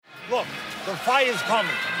Look, the fire's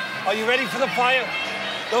coming. Are you ready for the fire?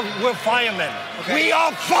 We're firemen. Okay. We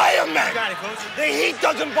are firemen! You got it, Coach. The heat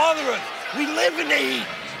doesn't bother us. We live in the heat.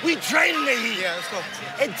 We train in the heat. Yeah, let's go.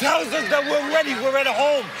 It tells us that we're ready. We're at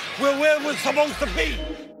home. We're where we're supposed to be.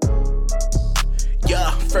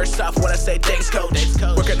 Yeah, first off, when I say thanks, coach.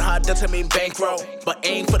 Working hard doesn't mean bankroll, but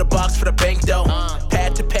aim for the box for the bank dough.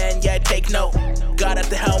 Pad to pen, yeah, take note. God at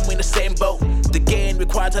the helm, we in the same boat. The game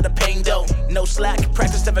requires all the pain though. No slack,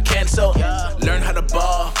 practice never cancel. Learn how to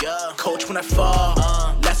ball, coach when I fall.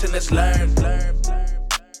 Lesson is learned.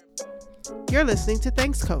 You're listening to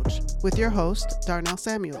Thanks Coach with your host, Darnell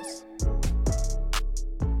Samuels.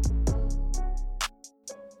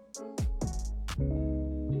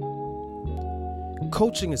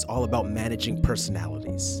 Coaching is all about managing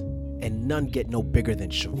personalities, and none get no bigger than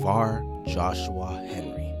Shavar Joshua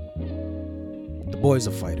Henry. The boy's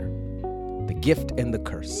a fighter, the gift and the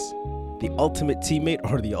curse, the ultimate teammate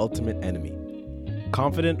or the ultimate enemy.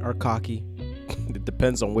 Confident or cocky, it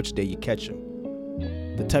depends on which day you catch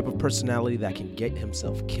him. The type of personality that can get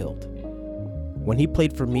himself killed. When he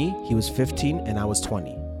played for me, he was 15 and I was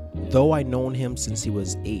 20. Though I'd known him since he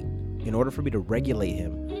was 8, in order for me to regulate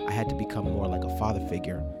him, I had to become more like a father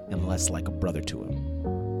figure and less like a brother to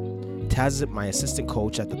him. Taz, my assistant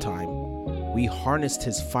coach at the time, we harnessed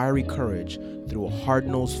his fiery courage through a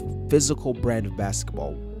hard-nosed, physical brand of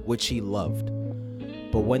basketball, which he loved.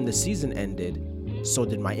 But when the season ended, so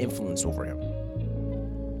did my influence over him.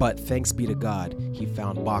 But thanks be to God, he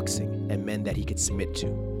found boxing and men that he could submit to,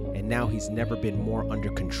 and now he's never been more under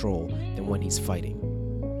control than when he's fighting.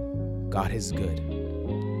 God is good.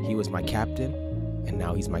 He was my captain, and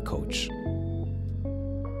now he's my coach.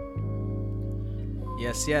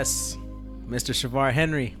 Yes, Mr. Shavar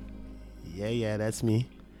Henry. Yeah, that's me.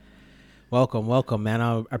 Welcome, man.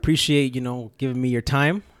 I appreciate, giving me your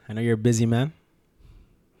time. I know you're a busy man.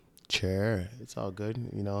 Sure, it's all good.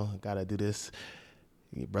 Gotta do this.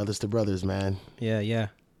 Brothers to brothers, man. Yeah.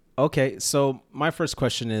 Okay, so my first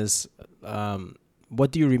question is,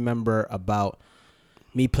 what do you remember about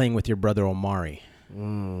me playing with your brother Omari?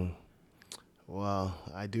 Well,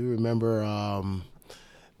 I do remember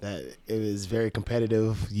that it was very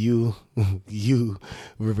competitive. You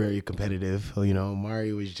were very competitive.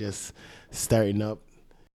 Omari was just starting up.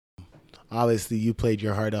 Obviously, you played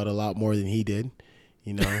your heart out a lot more than he did,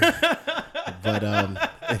 But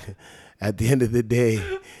at the end of the day,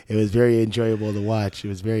 it was very enjoyable to watch.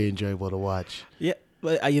 Yeah,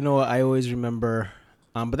 but I always remember.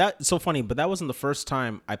 But that's so funny. But that wasn't the first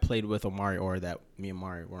time I played with Omari or that me and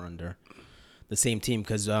Omari were under the same team.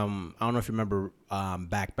 Because I don't know if you remember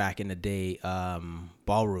back in the day,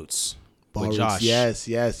 Ball Roots with Josh. Yes.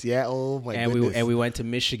 Oh my goodness. And we went to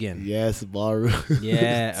Michigan. Yes, Ball Roots.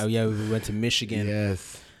 Yeah. We went to Michigan.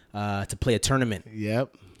 Yes. To play a tournament.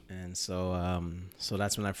 Yep. And so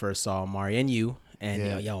that's when I first saw Omari and you.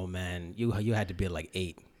 And yo, man, you had to be like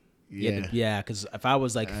 8. Yeah, because if I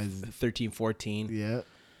was like 13, 14.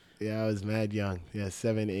 Yeah, I was mad young. Yeah,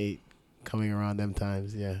 7, 8, coming around them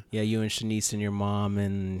times. Yeah, you and Shanice and your mom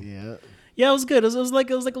and yeah, it was good. It was like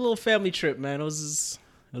a little family trip, man. It was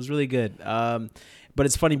really good. But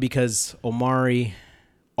it's funny because Omari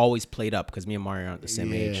always played up because me and Omari aren't the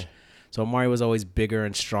same age. So Omari was always bigger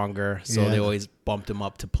and stronger, so they always bumped him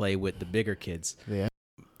up to play with the bigger kids. Yeah,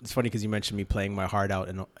 it's funny because you mentioned me playing my heart out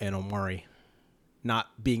and Omari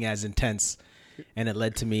not being as intense, and it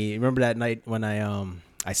led to me. Remember that night when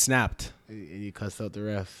I snapped? And you cussed out the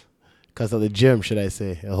ref, cussed out the gym, should I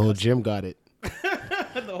say? The whole gym got it.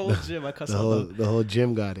 The whole gym, I cussed out. The whole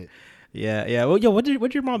gym got it. Yeah. Well, what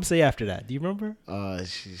did your mom say after that? Do you remember?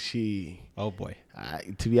 She. Oh boy.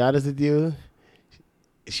 To be honest with you,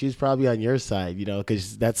 she was probably on your side,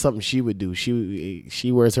 because that's something she would do.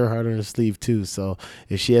 She wears her heart on her sleeve too. So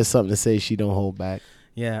if she has something to say, she don't hold back.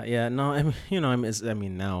 Yeah. No, I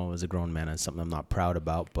mean, now as a grown man, it's something I'm not proud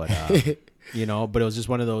about, but but it was just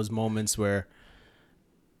one of those moments where,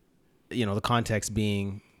 the context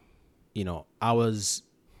being, I was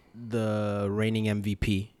the reigning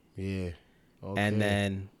MVP. Yeah. Okay. And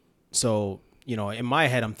then, so, in my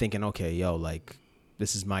head, I'm thinking, okay,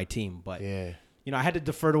 this is my team, but I had to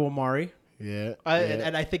defer to Omari. Yeah.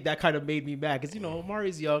 And I think that kind of made me mad because,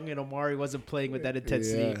 Omari's young and Omari wasn't playing with that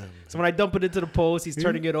intensity. Yeah. So when I dump it into the post, he's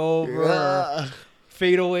turning it over,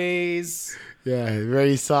 fadeaways. Yeah,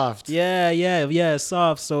 very soft. Yeah,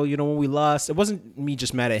 soft. So, when we lost, it wasn't me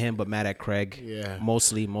just mad at him, but mad at Craig. Yeah.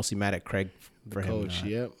 Mostly mad at Craig for him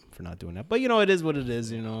for not doing that. But, it is what it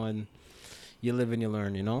is, and you live and you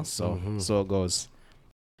learn, So it goes.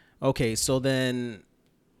 Okay, so then,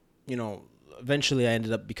 eventually I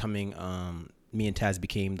ended up becoming me and Taz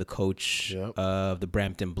became the coach Yep. of the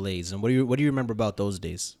Brampton Blaze. And what do you remember about those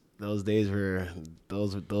days? Those days were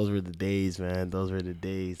those were the days, man. Those were the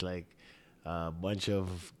days. Like a bunch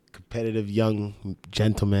of competitive young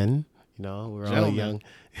gentlemen. You know, we're all young.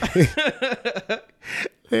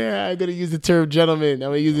 Yeah, I'm gonna use the term gentleman.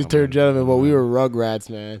 But we were rugrats,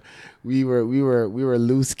 man. We were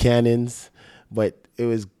loose cannons, but it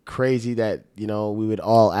was crazy that, you know, we would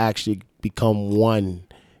all actually become one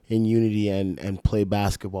in unity and play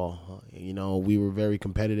basketball. You know, we were very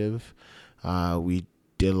competitive. We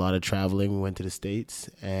did a lot of traveling. We went to the States,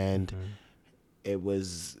 and it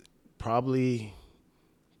was probably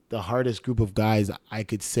the hardest group of guys I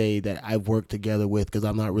could say that I've worked together with, because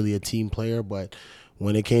I'm not really a team player, but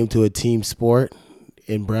when it came to a team sport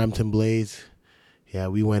in Brampton Blaze, yeah,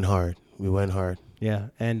 we went hard. Yeah,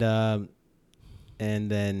 and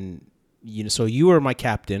then, you know, so you were my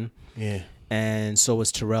captain. Yeah. And so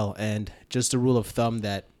was Terrell. And just a rule of thumb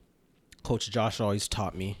that Coach Josh always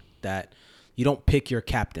taught me, that you don't pick your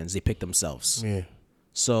captains, they pick themselves. Yeah.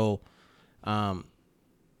 So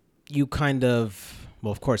you kind of,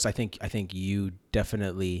 well, of course, I think you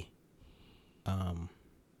definitely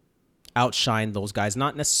outshined those guys,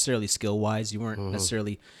 not necessarily skill-wise. You weren't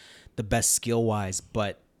necessarily the best skill-wise,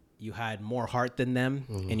 but you had more heart than them,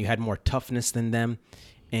 and you had more toughness than them,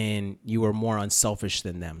 and you were more unselfish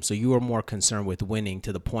than them. So you were more concerned with winning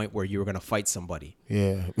to the point where you were going to fight somebody.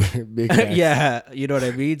 Yeah. Big facts. Yeah, you know what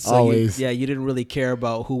I mean? So Always. you didn't really care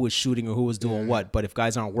about who was shooting or who was doing what, but if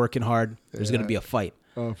guys aren't working hard, there's going to be a fight.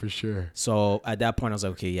 Oh, for sure. So at that point, I was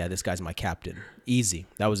like, okay, yeah, this guy's my captain. Easy.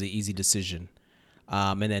 That was an easy decision.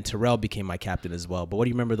 And then Terrell became my captain as well. But what do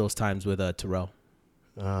you remember those times with Terrell?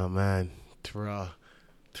 Oh, man. Terrell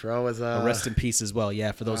was... rest in peace as well.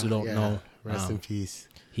 Yeah, for those who don't know. Rest in peace.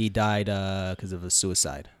 He died because of a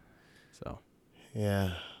suicide. So.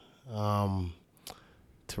 Yeah.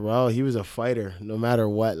 Terrell, he was a fighter. No matter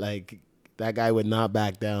what, like, that guy would not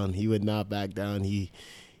back down. He would not back down. He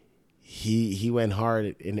went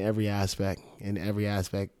hard in every aspect.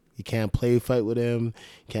 You can't play fight with him. You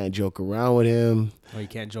can't joke around with him. Oh, you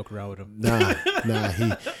can't joke around with him. Nah.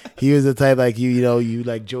 He was the type, like, you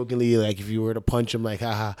like jokingly, like, if you were to punch him, like,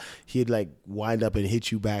 haha, he'd like wind up and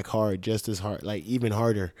hit you back hard, just as hard, like even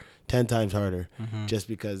harder, 10 times harder, just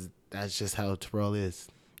because that's just how Terrell is.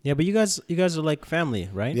 Yeah, but you guys are like family,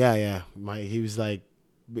 right? Yeah. He's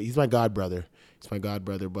my god brother. He's my god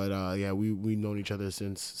brother, but yeah, we known each other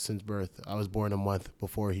since birth. I was born a month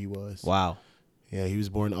before he was. Wow. Yeah, he was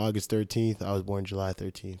born August 13th. I was born July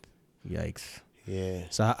 13th. Yikes. Yeah.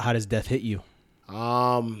 So how does death hit you?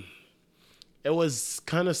 It was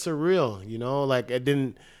kind of surreal, you know, like it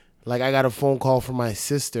didn't, like I got a phone call from my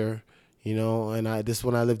sister, you know, and this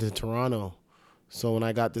when I lived in Toronto. So when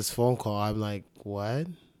I got this phone call, I'm like, what?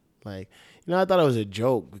 Like, you know, I thought it was a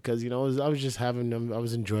joke because, you know, I was just I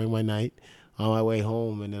was enjoying my night on my way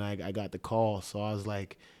home, and then I got the call. So I was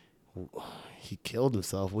like, he killed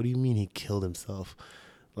himself? What do you mean he killed himself?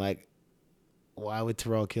 Like, why would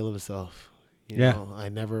Terrell kill himself? You know, I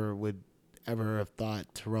never would ever have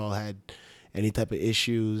thought Terrell had any type of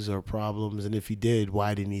issues or problems. And if he did,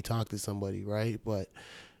 why didn't he talk to somebody, right? But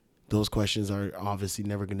those questions are obviously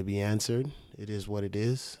never going to be answered. It is what it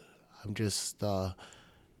is. I'm just,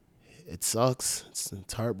 it sucks.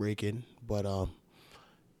 It's heartbreaking, but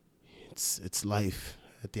it's life.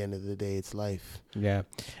 At the end of the day, it's life. Yeah,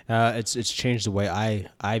 it's changed the way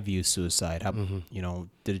I view suicide. How, you know,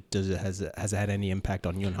 has it had any impact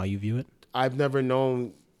on you and how you view it? I've never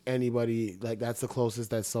known anybody, like, that's the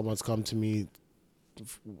closest that someone's come to me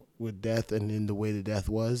with death, and in the way the death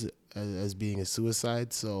was as being a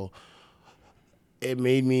suicide. So it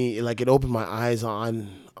made me, like, it opened my eyes on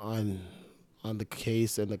the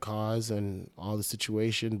case and the cause and all the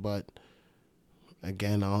situation. But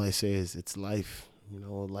again, all I say is it's life. You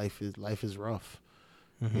know, life is rough,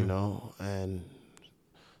 you know, and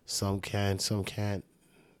some can, some can't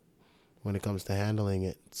when it comes to handling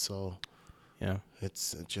it. So yeah, it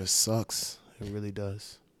just sucks. It really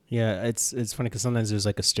does. Yeah, it's funny because sometimes there's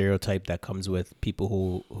like a stereotype that comes with people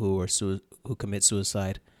who commit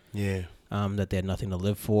suicide. Yeah. That they had nothing to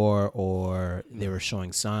live for, or they were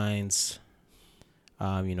showing signs.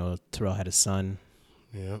 You know, Terrell had a son.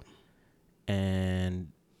 Yeah.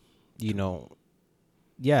 And, you know,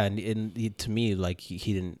 yeah, and to me, like,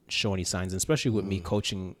 he didn't show any signs, and especially with me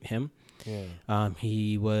coaching him. Yeah.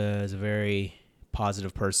 He was a very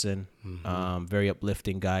positive person, very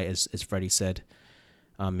uplifting guy, as Freddie said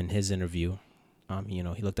in his interview. You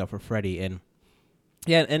know, he looked out for Freddie, and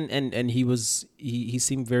yeah, and he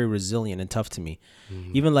seemed very resilient and tough to me.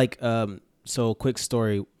 Even like, so quick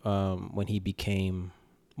story, when he became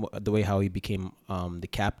the way how he became the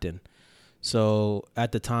captain. So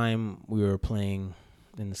at the time we were playing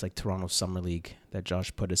in this like Toronto Summer League that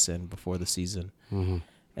Josh put us in before the season,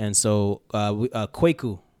 and so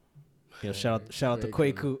Kwaku, shout out to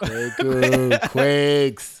Kwaku. Kwaku,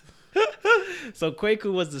 Quakes. So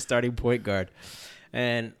Kwaku was the starting point guard,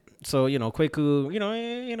 and so Kwaku,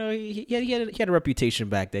 he had a reputation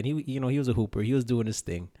back then. He was a hooper. He was doing his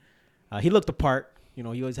thing. He looked the part. He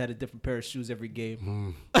always had a different pair of shoes every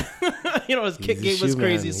game. His kick game was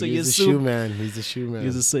crazy. Man. So He's a shoe man. He's a shoe man.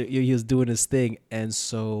 He was doing his thing, and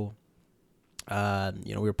so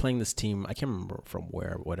we were playing this team. I can't remember from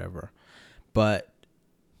where, whatever, but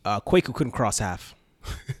Kwaku couldn't cross half.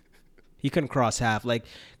 He couldn't cross half, like,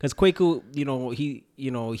 because Kwaku,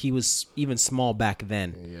 he was even small back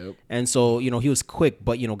then. Yep. And so, he was quick,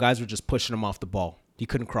 but, guys were just pushing him off the ball. He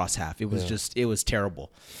couldn't cross half. It was it was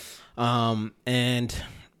terrible. Of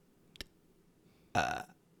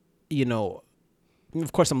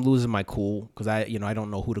course I'm losing my cool because I don't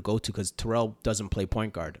know who to go to because Terrell doesn't play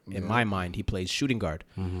point guard. In my mind, he plays shooting guard.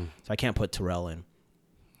 So I can't put Terrell in.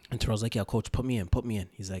 And Terrell's like, yeah, coach, put me in.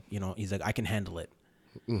 He's like, I can handle it.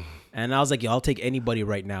 And I was like, I'll take anybody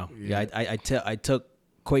right now. Yeah, I took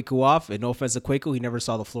Kwaku off, and no offense to Kwaku, he never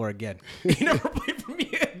saw the floor again. He never played for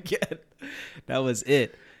me again. That was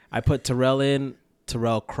it. I put Terrell in.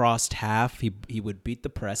 Terrell crossed half. He would beat the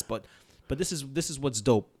press, but this is what's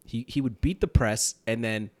dope. He would beat the press, and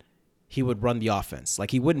then he would run the offense.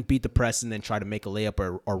 Like, he wouldn't beat the press and then try to make a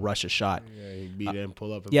layup or rush a shot. Yeah, he'd beat it and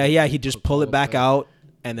pull up. He'd just pull it back out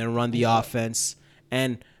and then run the offense.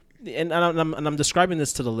 And I'm describing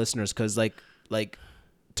this to the listeners because like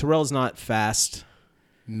Terrell's not fast.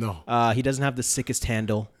 No. He doesn't have the sickest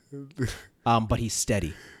handle. But he's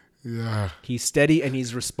steady. Yeah. He's steady and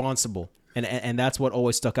he's responsible. And that's what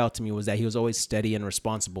always stuck out to me was that he was always steady and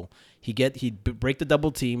responsible. He'd break the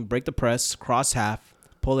double team, break the press, cross half,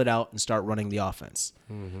 pull it out, and start running the offense.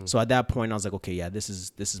 So at that point, I was like, okay, yeah, this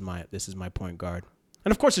is my point guard,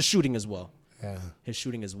 and of course his shooting as well. Yeah. His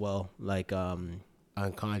shooting as well, like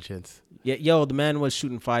unconscious. Yeah, the man was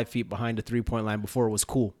shooting 5 feet behind the 3-point line before it was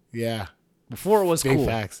cool. Yeah. Before it was Big cool.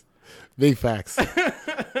 Big facts.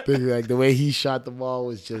 Like the way he shot the ball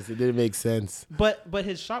was it didn't make sense. But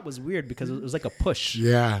his shot was weird because it was like a push.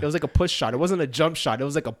 Yeah. It was like a push shot. It wasn't a jump shot. It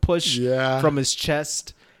was like a push from his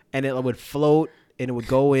chest, and it would float and it would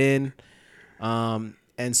go in. And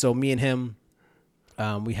so me and him,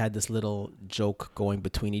 we had this little joke going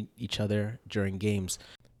between each other during games.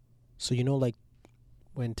 So like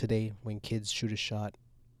when kids shoot a shot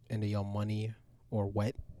and they yell money or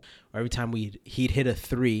wet, or every time he'd hit a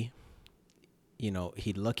 3,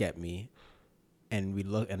 he'd look at me, and we'd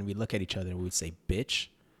look at each other and we'd say, "Bitch."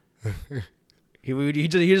 He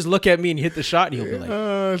just look at me and hit the shot, and he'll be like,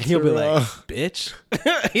 "Bitch,"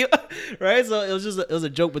 right? So it was a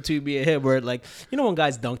joke between me and him, where like when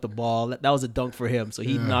guys dunk the ball, that was a dunk for him. So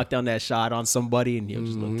he'd knock down that shot on somebody, and he'll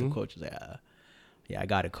just look to coach and say, "Yeah, I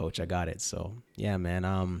got it, coach, I got it." So yeah,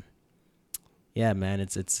 man,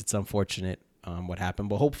 it's unfortunate what happened,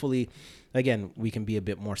 but hopefully, again, we can be a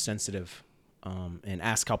bit more sensitive. And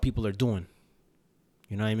ask how people are doing.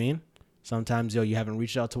 You know what I mean? Sometimes, you haven't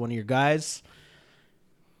reached out to one of your guys,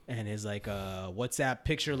 and his WhatsApp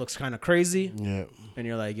picture looks kind of crazy. Yeah. And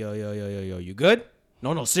you're like, yo, you good?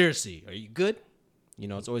 No, seriously, are you good?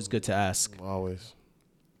 It's always good to ask. Always.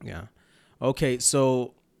 Yeah. Okay,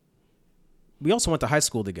 so we also went to high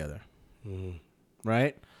school together,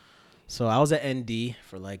 right? So I was at ND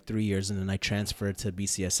for like 3 years, and then I transferred to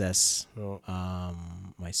BCSS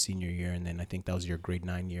my senior year, and then I think that was your grade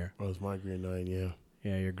 9 year. That was my grade 9, yeah.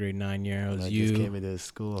 Yeah, your grade 9 year. It was I just came into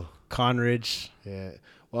school. Conridge. Yeah.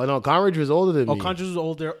 Well, no, Conridge was older than me. Oh, Conridge was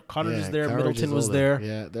older. Conridge was there. Conridge Middleton was there.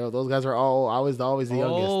 Yeah, those guys were all. I was always the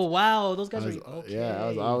youngest. Oh, wow. Those guys were. Okay. Yeah, I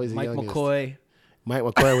was always the youngest. Mike McCoy. Mike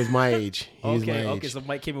McCoy was my age. He was my age. Okay, so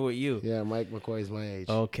Mike came in with you. Yeah, Mike McCoy is my age.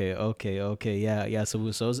 Okay. Yeah. So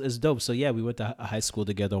it's dope. So yeah, we went to high school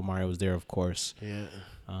together. Mario was there, of course. Yeah.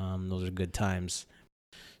 Those are good times.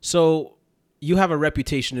 So you have a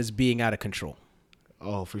reputation as being out of control.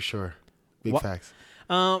 Oh, for sure. Big facts.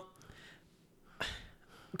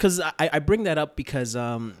 Because I bring that up because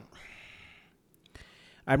I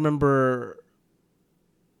remember,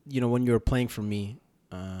 when you were playing for me,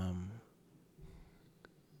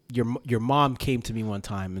 your mom came to me one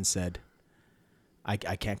time and said, I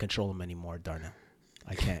can't control him anymore, Darnell.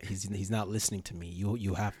 I can't. He's not listening to me.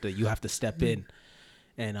 You have to step in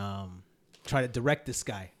and try to direct this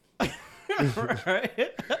guy.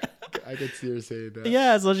 Right? I could see her saying that.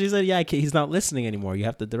 Yeah, so she said, yeah, he's not listening anymore. You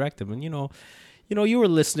have to direct him. And you were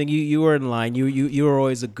listening. You were in line. You were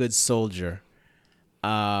always a good soldier.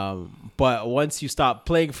 But once you stopped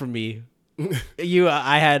playing for me,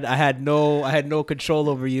 I had no control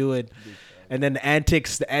over you, and then the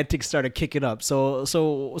antics started kicking up. So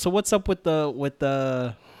what's up with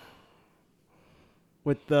the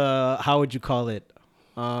how would you call it?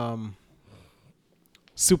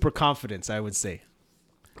 Super confidence, I would say.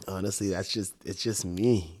 Honestly, it's just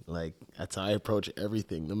me. Like, that's how I approach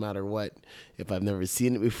everything, no matter what. If I've never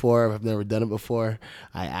seen it before, if I've never done it before,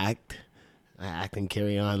 I act and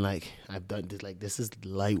carry on like I've done this. Like, this is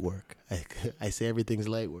light work. I say everything's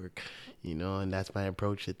light work, and that's my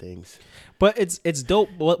approach to things. But it's dope.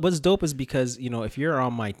 What's dope is because, if you're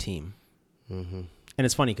on my team, and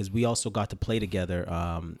it's funny because we also got to play together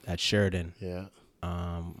at Sheridan. Yeah.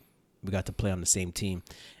 We got to play on the same team,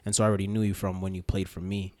 and so I already knew you from when you played for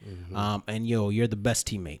me. And you're the best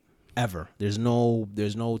teammate ever. There's no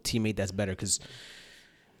teammate that's better because,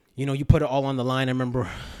 you put it all on the line. I remember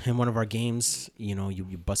in one of our games,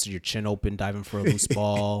 you busted your chin open diving for a loose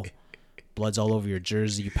ball. Blood's all over your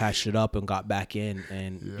jersey. You patched it up and got back in,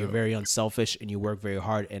 and you're very unselfish and you work very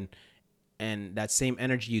hard. And that same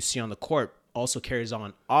energy you see on the court also carries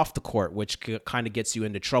on off the court, which kind of gets you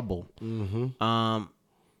into trouble.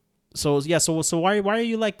 So why are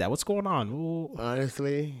you like that? What's going on?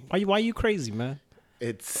 Honestly, why are you crazy, man?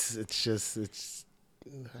 It's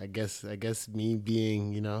I guess me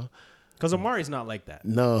being, because Amari's not like that.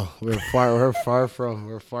 No, we're far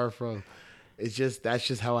from. That's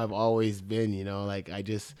just how I've always been, like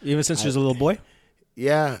even since you was a little boy.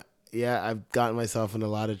 Yeah, I've gotten myself in a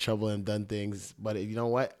lot of trouble and done things, but you know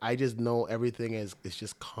what? I just know everything is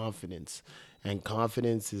just confidence, and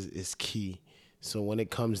confidence is key. So when it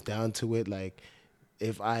comes down to it, like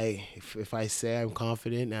if I say I'm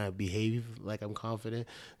confident and I behave like I'm confident,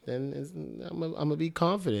 then I'm gonna be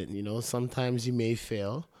confident. Sometimes you may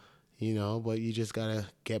fail, but you just gotta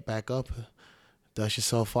get back up, dust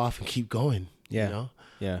yourself off, and keep going. Yeah.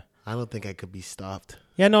 Yeah. I don't think I could be stopped.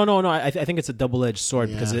 Yeah. No. I think it's a double-edged sword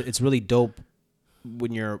because it's really dope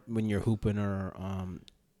when you're hooping or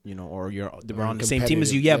or we're on the same team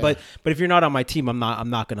as you. Yeah. But if you're not on my team, I'm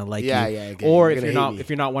not gonna like you. Yeah. Okay. Or if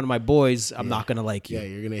you're not one of my boys, I'm not gonna like you. Yeah,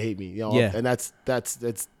 you're gonna hate me. Yeah. And that's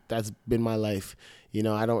been my life.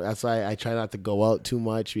 That's why I try not to go out too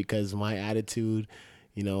much, because my attitude,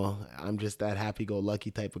 I'm just that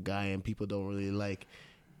happy-go-lucky type of guy, and people don't really like,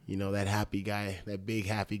 that happy guy, that big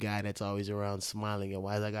happy guy that's always around smiling. And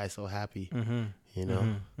why is that guy so happy?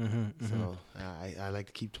 So I like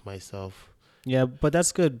to keep to myself. Yeah, but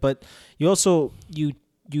that's good. But you also you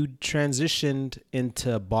transitioned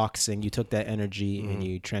into boxing. You took that energy and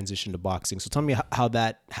you transitioned to boxing. So tell me how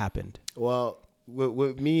that happened. Well,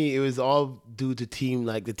 with me, it was all due to team.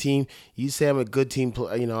 Like the team, you say I'm a good team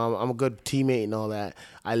player. I'm a good teammate and all that.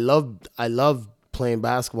 I love playing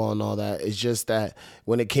basketball and all that. It's just that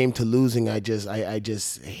when it came to losing, I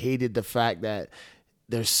just hated the fact that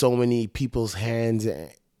there's so many people's hands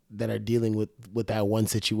that are dealing with that one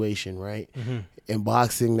situation, right? In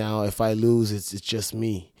boxing now, if I lose, it's just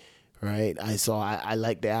me, right? I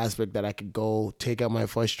like the aspect that I could go take out my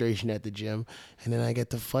frustration at the gym, and then I get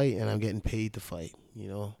to fight, and I'm getting paid to fight.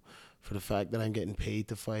 For the fact that I'm getting paid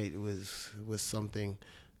to fight was something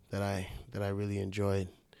that I really enjoyed.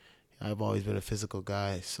 I've always been a physical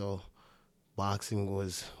guy, so boxing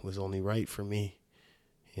was only right for me.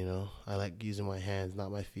 I like using my hands,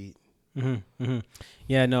 not my feet.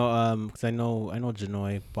 Yeah, no, because I know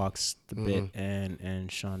Janoy boxed a bit,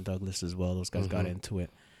 and Sean Douglas as well. Those guys got into it,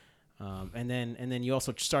 and then you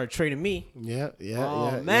also started training me. Yeah.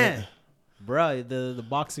 Man, bro, the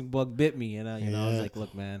boxing bug bit me, and I was like,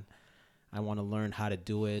 look, man, I want to learn how to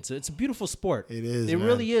do it. So it's a beautiful sport. It is. It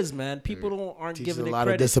really is, man. People aren't giving it credit. A lot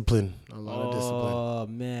of discipline. Oh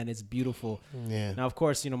man, it's beautiful. Yeah. Now, of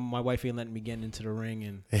course, my wife ain't letting me get into the ring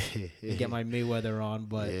and get my Mayweather on,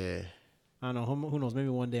 but yeah. I don't know. Who knows? Maybe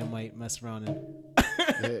one day I might mess around and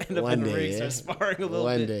end up in the ring, start sparring a little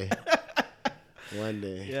bit. One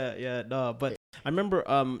day. Yeah. No, but I remember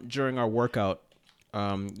during our workout,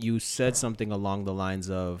 you said something along the lines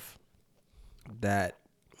of that.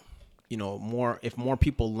 If more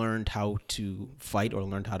people learned how to fight or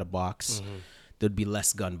learned how to box, there'd be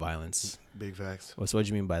less gun violence. Big facts. So what do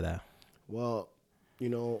you mean by that? Well,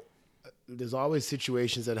 there's always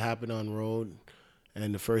situations that happen on road,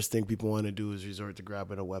 and the first thing people want to do is resort to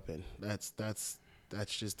grabbing a weapon. That's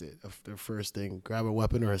just it. The first thing, grab a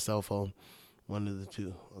weapon or a cell phone, one of the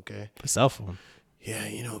two. Okay. A cell phone. Yeah,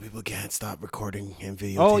 people can't stop recording and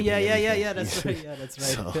videotaping. Oh yeah. That's right. Yeah, that's right.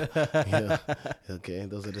 So, okay,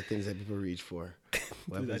 those are the things that people reach for,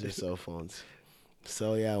 weapons or cell phones.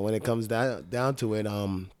 So yeah, when it comes down to it,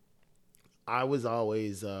 I was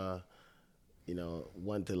always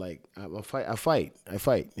want to like I fight. If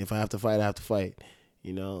I have to fight, I have to fight.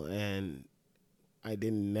 And I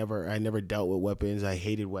never dealt with weapons. I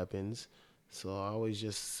hated weapons. So I always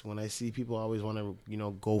just, when I see people, I always want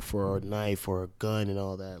to, go for a knife or a gun and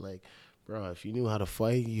all that. Like, bro, if you knew how to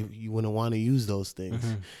fight, you wouldn't want to use those things.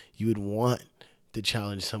 Mm-hmm. You would want to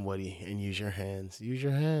challenge somebody and use your hands. Use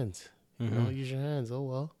your hands. Mm-hmm. Use your hands. Oh,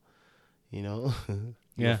 well.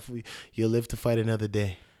 Yeah. You'll live to fight another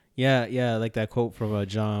day. Yeah, like that quote from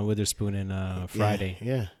John Witherspoon in Friday.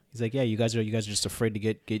 Yeah. He's like, yeah, you guys are just afraid to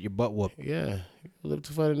get your butt whooped. Yeah. You'll live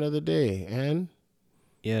to fight another day. And?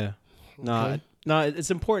 Yeah. Okay. No,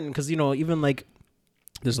 it's important because, even like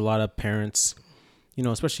there's a lot of parents,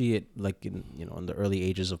 especially in the early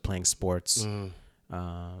ages of playing sports,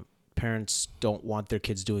 parents don't want their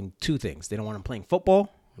kids doing two things. They don't want them playing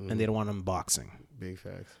football and they don't want them boxing. Big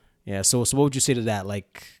facts. Yeah. So what would you say to that,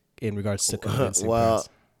 like in regards to convincing parents?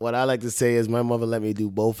 What I like to say is my mother let me do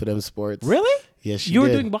both of them sports. Really? Yes, she You were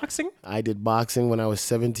did. doing boxing? I did boxing when I was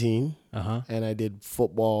 17. Uh-huh. And I did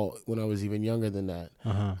football when I was even younger than that.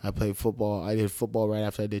 Uh-huh. I played football. I did football right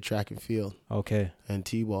after I did track and field Okay. and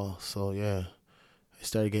T-ball. So, yeah, I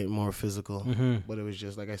started getting more physical. Mm-hmm. But it was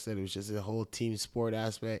just, like I said, it was just a whole team sport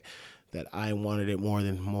aspect that I wanted it more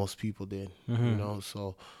than most people did,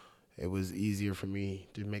 So it was easier for me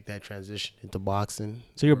to make that transition into boxing.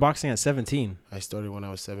 So you're boxing at 17? I started when I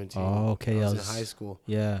was 17. Oh, okay. I was in high school.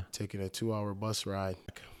 Yeah. Taking a 2-hour bus ride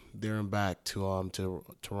there and back to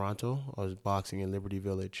Toronto. I was boxing in Liberty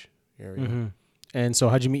Village area. Mm-hmm. And so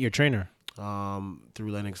how'd you meet your trainer?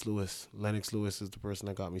 Through Lennox Lewis. Lennox Lewis is the person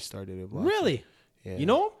that got me started in boxing. Really? Yeah. You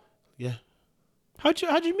know him? Yeah. How'd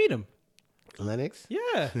you meet him? Lennox?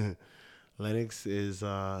 Yeah. Lennox is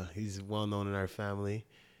he's well known in our family.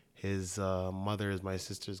 His mother is my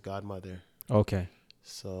sister's godmother. Okay.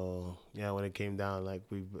 So yeah, when it came down,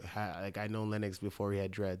 I know Lennox before he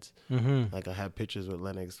had dreads. Mm-hmm. Like I had pictures with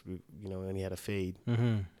Lennox, and he had a fade,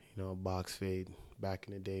 Mm-hmm. a box fade back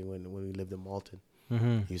in the day when we lived in Malton.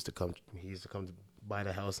 Mm-hmm. He used to come to by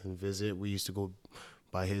the house and visit. We used to go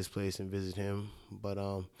by his place and visit him. But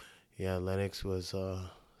yeah, Lennox was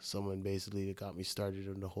someone basically that got me started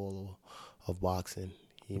in the whole of boxing.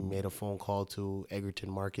 He made a phone call to Egerton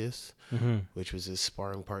Marcus, which was his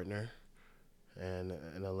sparring partner and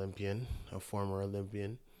an Olympian, a former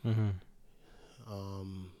Olympian. Mm-hmm.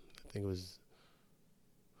 I think it was,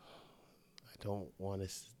 I don't want to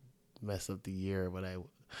mess up the year, but I'm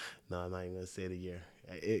not even going to say the year.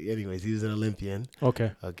 Anyways, he was an Olympian.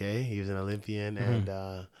 Okay. Okay, he was an Olympian, and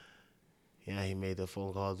yeah, he made the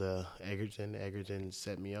phone call to Egerton. Egerton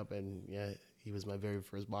set me up, and yeah, he was my very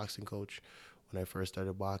first boxing coach when I first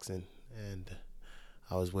started boxing, and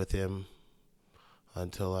I was with him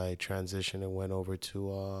until I transitioned and went over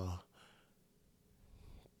to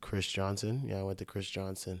Chris Johnson. Yeah, I went to Chris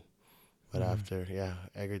Johnson, but after, yeah,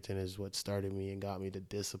 Egerton is what started me and got me the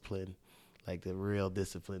discipline, like the real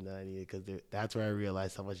discipline that I needed, because that's where I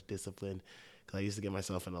realized how much discipline, because I used to get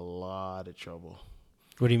myself in a lot of trouble.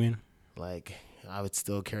 What do you mean? Like, I would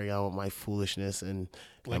still carry on with my foolishness and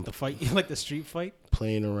The fight, like the street fight?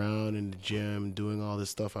 Playing around in the gym, doing all this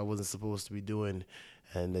stuff I wasn't supposed to be doing.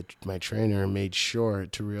 And my trainer made sure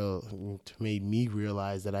made me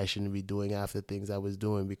realize that I shouldn't be doing half the things I was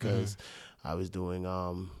doing, because I was doing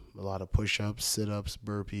a lot of push-ups, sit-ups,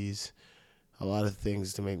 burpees, a lot of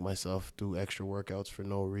things to make myself do extra workouts for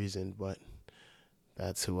no reason. But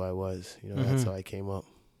that's who I was. That's how I came up.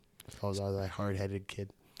 I was a hard-headed kid.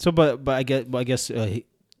 So, but I guess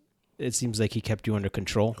it seems like he kept you under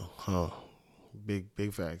control. Big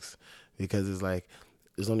facts, because it's like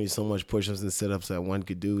there's only so much push-ups and sit-ups that one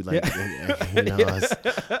could do. Like,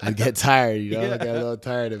 I'd get tired. I got a little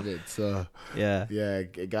tired of it. So yeah,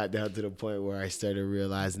 it got down to the point where I started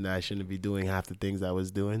realizing that I shouldn't be doing half the things I was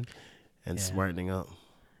doing, and smartening up.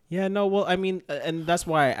 Yeah, no, well, I mean, and that's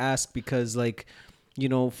why I ask, because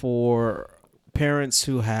for parents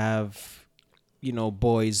who have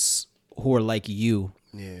boys who are like you.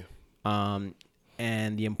 Yeah.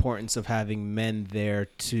 And the importance of having men there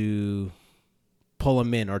to pull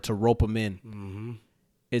them in or to rope them in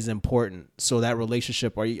is important. So that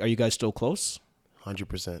relationship, are you guys still close?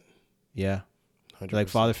 100%. Yeah. 100%. Like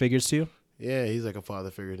father figures to you? Yeah, he's like a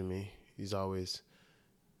father figure to me. He's always,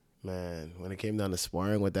 man, when it came down to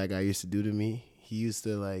sparring, what that guy used to do to me, we used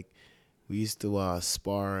to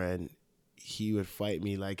spar, and he would fight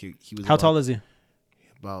me like he was. How tall is he?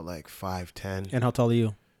 About like 5'10". And how tall are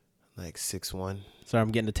you? Like 6'1". Sorry,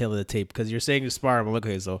 I'm getting the tail of the tape, because you're saying you spar. I'm like,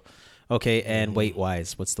 okay, and weight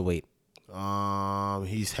wise, what's the weight?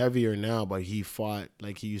 He's heavier now, but he fought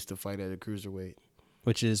like he used to fight at a cruiserweight.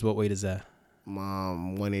 Which is, what weight is that?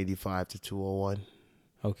 185 to 201.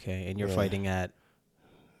 Okay, and you're Yeah. fighting at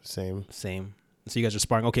Same. same. So you guys are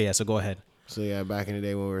sparring. Okay, yeah. So go ahead. So yeah, back in the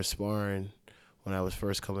day when we were sparring, when I was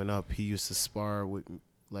first coming up, he used to spar with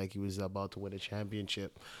like he was about to win a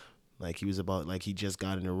championship. Like he just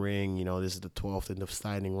got in the ring, this is the 12th and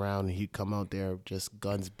deciding round, and he'd come out there just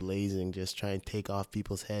guns blazing, just trying to take off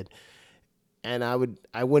people's head. And I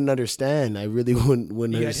wouldn't understand. I really wouldn't You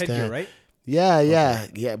had understand. headgear, right? Yeah.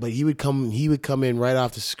 But he would come in right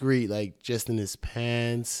off the street, like just in his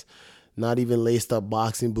pants, not even laced up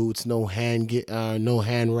boxing boots, no hand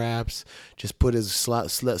wraps. Just put his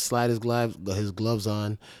slide his gloves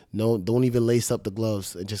on. No, don't even lace up the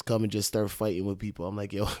gloves, and just come and just start fighting with people. I'm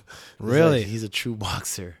like, yo, Really? he's a true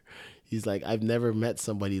boxer. He's like, I've never met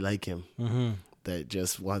somebody like him. Mm-hmm. That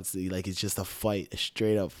just wants to, like, it's just a fight, a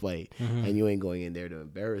straight up fight, and you ain't going in there to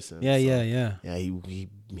embarrass him. Yeah, So, yeah. Yeah, he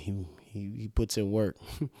puts in work.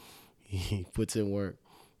 He puts in work,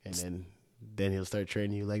 and then he'll start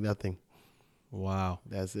training you like nothing. Wow.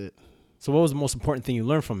 That's it. So what was the most important thing you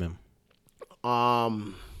learned from him? That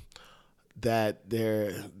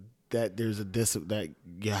there's that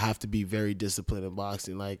you have to be very disciplined in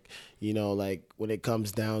boxing. Like, like when it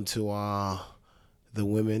comes down to the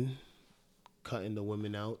women, cutting the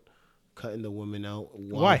women out.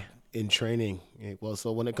 Why? In training. Well,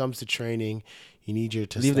 so when it comes to training, you need your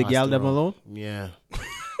testosterone. Leave the gal them alone? Yeah.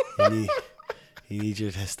 You need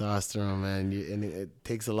your testosterone, man. And it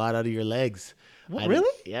takes a lot out of your legs. What, really?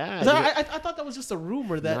 Yeah. I thought that was just a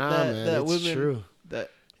rumor that man, that it's women true. that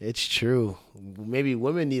It's true. Maybe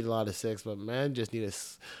women need a lot of sex, but men just need to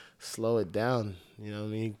slow it down. You know what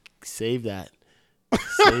I mean? Save that.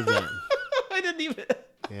 Save that. I didn't even.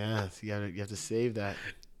 Yeah, so you have to save that.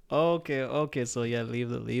 Okay. So yeah, leave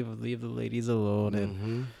the ladies alone,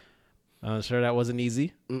 and I'm sure that wasn't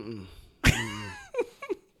easy.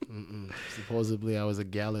 Supposedly, I was a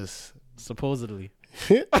gallus. Supposedly.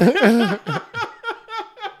 Boy,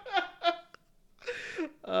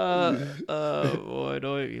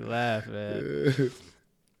 don't make me laugh, man.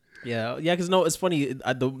 Yeah, because no, it's funny.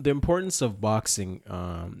 The importance of boxing,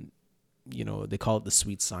 they call it the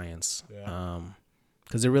sweet science. Yeah.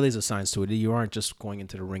 Because there really is a science to it. You aren't just going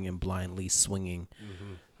into the ring and blindly swinging.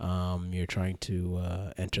 You're trying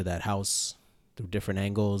to enter that house through different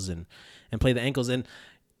angles and play the ankles. And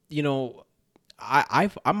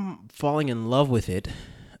I'm falling in love with it.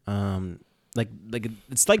 Like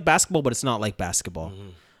it's like basketball, but it's not like basketball.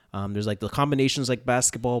 There's like the combinations like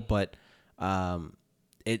basketball, but I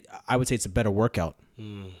would say it's a better workout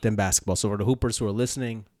than basketball. So for the hoopers who are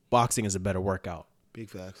listening, boxing is a better workout. Big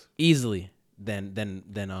facts. Easily than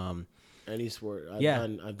Any sport.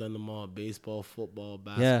 I've done them all: baseball, football,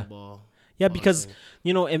 basketball. Yeah, because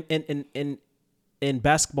in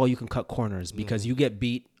basketball you can cut corners because you get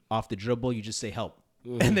beat off the dribble, you just say help.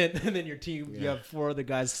 And then your team, you have four other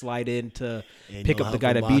guys slide in to pick up the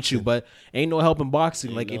guy that beat you. But ain't no help in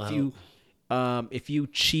boxing. Like if you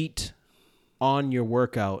cheat on your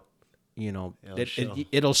workout,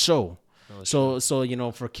 it'll show. So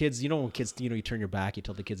for kids, when kids, you turn your back, you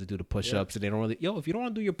tell the kids to do the push-ups, and they don't really. If you don't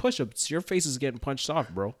want to do your push-ups, your face is getting punched off,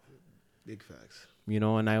 bro. Big facts.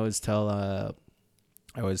 And I always tell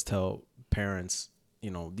parents,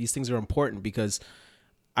 these things are important because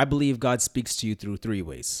I believe God speaks to you through three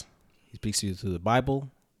ways. He speaks to you through the Bible,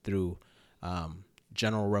 through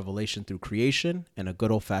general revelation, through creation, and a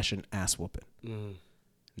good old-fashioned ass whooping.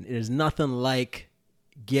 There's nothing like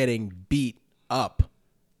getting beat up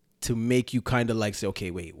to make you kind of like say,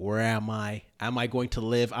 okay, wait, where am I? Am I going to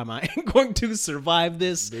live? Am I going to survive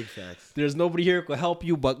this? Big facts. There's nobody here who can help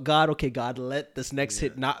you but God. Okay, God, let this next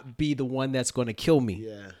hit not be the one that's going to kill me.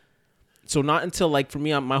 Yeah. So not until, like, for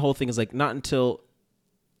me, my whole thing is like, not until,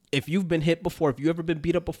 if you've been hit before, if you've ever been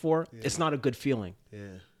beat up before, it's not a good feeling.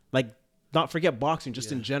 Yeah. Like, not forget boxing,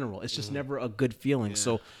 just in general. It's just never a good feeling. Yeah.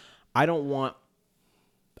 So I don't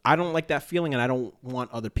like that feeling, and I don't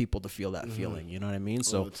want other people to feel that feeling. You know what I mean?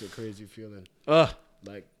 So it's a crazy feeling.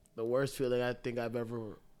 Like the worst feeling I think I've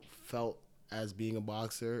ever felt as being a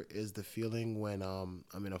boxer is the feeling when I'm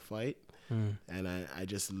in a fight and I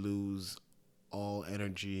just lose all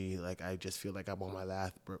energy. Like I just feel like I'm on my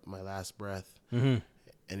last breath, and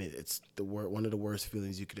it's one of the worst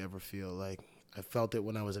feelings you could ever feel. Like I felt it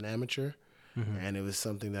when I was an amateur, and it was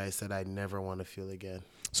something that I said I never want to feel again.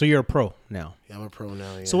 So you're a pro now? Yeah, I'm a pro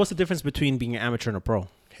now, yeah. So what's the difference between being an amateur and a pro?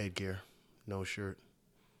 Headgear, no shirt,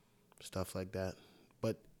 stuff like that.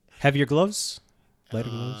 But heavier gloves? Lighter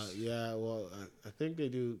gloves? Yeah, well, I think they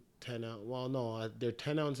do 10 ounce. Well, no, they're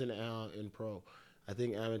 10 ounce in pro. I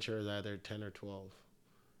think amateur is either 10 or 12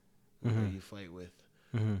 that you fight with.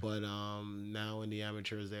 But now in the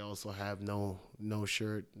amateurs, they also have no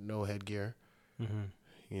shirt, no headgear.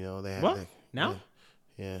 You know, they have What? Now?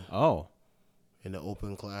 Yeah. Oh. In the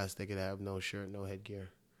open class, they could have no shirt, no headgear.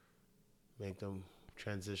 Make them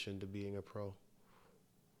transition to being a pro.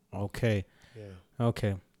 Okay. Yeah.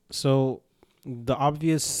 Okay. So the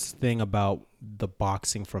obvious thing about the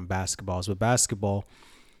boxing from basketball is with basketball,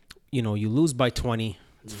 you know, you lose by 20,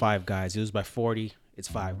 it's 5 guys. You lose by 40, it's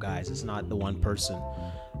 5 guys. It's not the one person.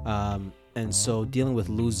 And so dealing with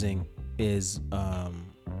losing is,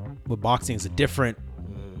 with boxing is a different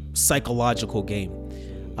psychological game.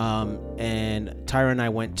 And Tyra and I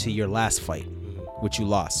went to your last fight, which you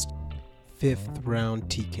lost. 5th round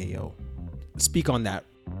TKO. Speak on that.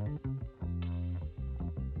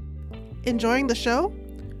 Enjoying the show?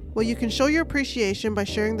 Well, you can show your appreciation by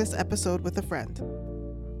sharing this episode with a friend.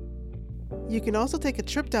 You can also take a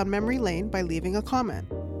trip down memory lane by leaving a comment.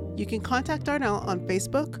 You can contact Darnell on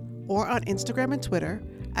Facebook or on Instagram and Twitter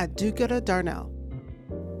at Dugada Darnell.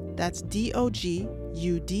 That's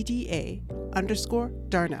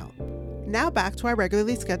DOGUDDA_Darnell. Now back to our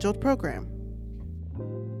regularly scheduled program.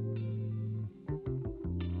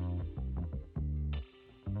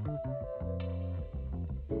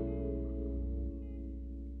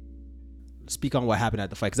 Speak on what happened at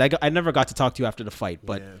the fight, because I never got to talk to you after the fight,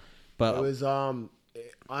 but It was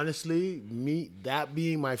honestly that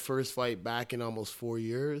being my first fight back in almost 4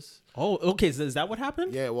 years. Oh, okay. So is that what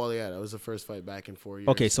happened? Yeah, well, yeah, that was the first fight back in 4 years.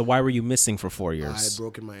 Okay, so why were you missing for 4 I years? had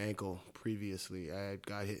broken my ankle previously. I had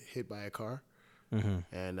got hit by a car,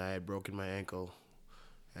 and I had broken my ankle,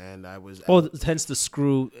 and I was. Oh, hence the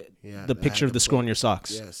screw. Yeah, the I picture had of the to screw put- on your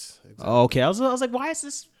socks. Yes. Exactly. Oh, okay. I was like, why is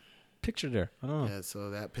this picture there? I don't know. Yeah, so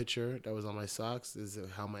that picture that was on my socks is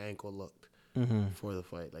how my ankle looked before the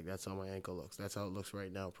fight. Like, that's how my ankle looks. That's how it looks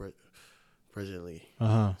right now, presently.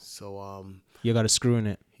 So You got a screw in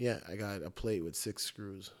it. yeah, I got a plate with 6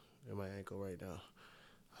 screws in my ankle right now.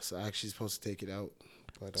 So I'm actually supposed to take it out.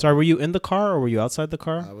 But Sorry, were you in the car or were you outside the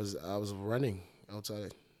car? I was running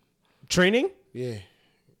outside. Training? Yeah,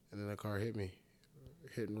 and then the car hit me,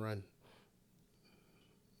 hit and run.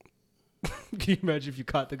 Can you imagine if you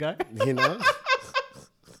caught the guy? You know,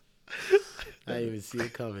 I didn't even see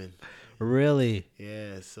it coming. Really?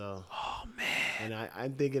 Yeah, so. Oh man. And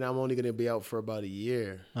I'm thinking I'm only gonna be out for about a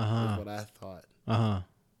year. Is what I thought.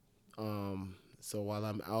 So while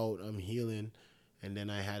I'm out, I'm healing, and then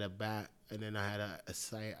I had a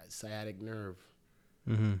sciatic nerve.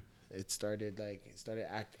 It started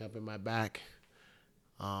acting up in my back.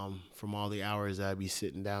 From all the hours I'd be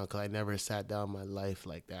sitting down, because I never sat down in my life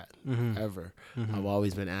like that, ever. I've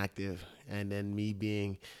always been active. And then me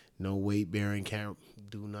being no weight bearing, can't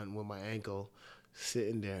do nothing with my ankle,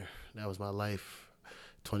 sitting there. That was my life,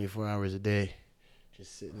 24 hours a day,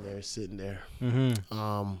 just sitting there.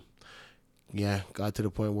 Yeah, got to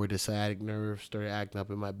the point where the sciatic nerve started acting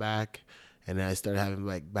up in my back, and then I started having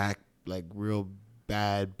real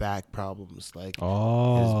bad back problems. Like, it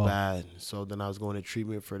was bad. So then I was going to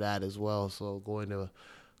treatment for that as well. So going to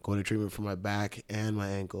treatment for my back and my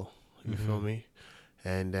ankle. You feel me?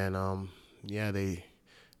 And then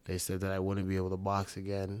they said that I wouldn't be able to box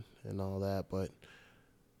again and all that, but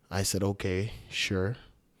I said okay, sure.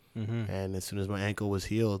 And as soon as my ankle was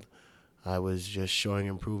healed, I was just showing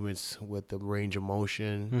improvements with the range of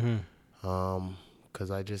motion,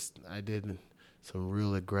 because I did some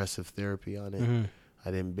real aggressive therapy on it. I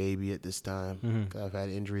didn't baby it this time, 'cause I've had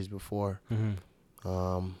injuries before.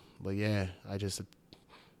 But yeah, I just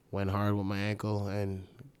went hard with my ankle, and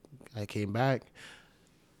I came back.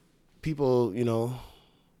 People,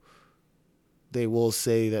 they will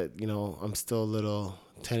say that, I'm still a little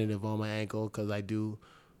tentative on my ankle, because I do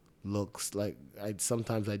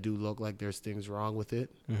sometimes I do look like there's things wrong with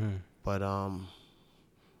it. But I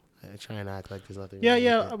try and act like there's nothing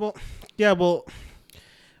wrong with it. Well,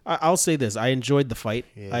 I'll say this. I enjoyed the fight.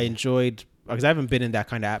 Yeah. I enjoyed, because I haven't been in that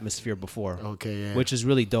kind of atmosphere before. Okay, yeah. Which is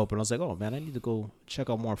really dope. And I was like, oh man, I need to go check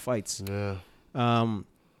out more fights. Yeah.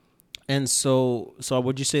 And so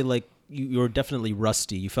would you say, like, you were definitely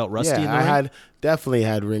rusty? You felt rusty in the ring? I definitely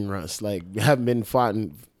had ring rust. Like, haven't been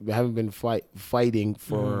fighting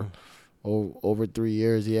for over 3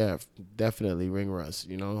 years. Yeah, definitely ring rust.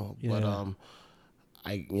 Yeah. But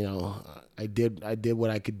I did what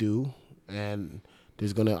I could do, and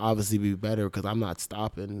there's gonna obviously be better, because I'm not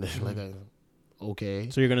stopping. Okay.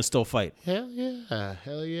 So you're gonna still fight? Hell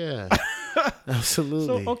yeah,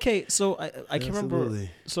 absolutely. So I can remember.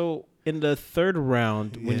 Absolutely. So in the 3rd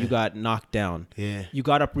round, when you got knocked down, Yeah. you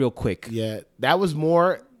got up real quick. Yeah, that was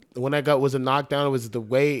more when I was a knockdown, it was the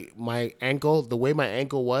way my ankle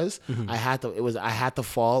was. I had to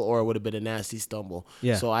fall, or it would have been a nasty stumble.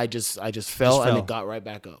 Yeah. So I just fell and fell. it got right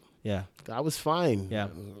back up. Yeah. I was fine. Yeah.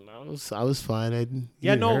 I was fine.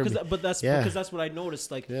 That's because that's what I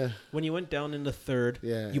noticed. Like when you went down in the third,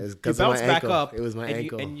 you bounced back up. It was my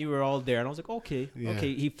ankle, and you were all there, and I was like, okay.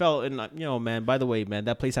 He fell, and man. By the way, man,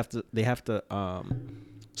 that place have to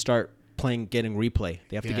start getting replay.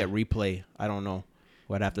 They have to get replay. I don't know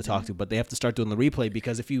who I'd have to talk to, but they have to start doing the replay,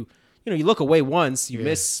 because if you look away once, you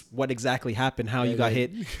miss what exactly happened, how you got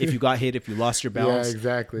hit, if you got hit, if you lost your balance. Yeah,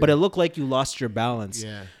 exactly. But it looked like you lost your balance.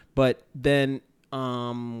 Yeah. But then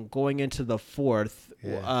going into the fourth,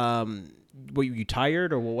 were you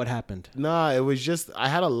tired, or what happened? No, it was just I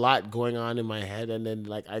had a lot going on in my head, and then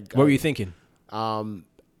like what were you thinking?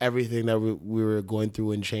 Everything that we were going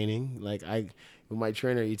through in training. Like with my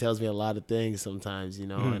trainer, he tells me a lot of things sometimes,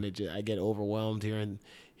 and I get overwhelmed here and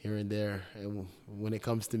there. And when it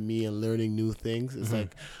comes to me and learning new things, it's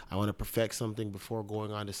like I want to perfect something before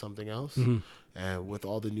going on to something else. And with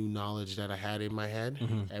all the new knowledge that I had in my head,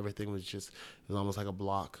 everything was it was almost like a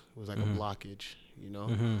block. It was like a blockage,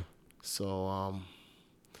 So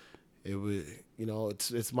it was,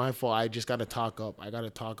 it's my fault. I just got to talk up. I got to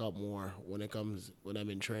talk up more when I'm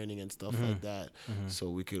in training and stuff like that. So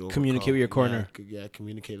we could communicate with your corner. Yeah,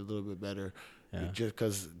 communicate a little bit better. Yeah.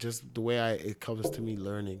 Just the way it comes to me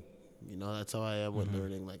learning. That's how I am with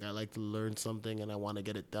learning. Like I like to learn something and I want to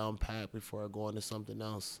get it down pat before I go on to something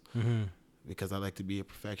else. Because I like to be a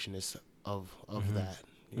perfectionist of that,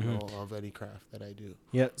 of any craft that I do.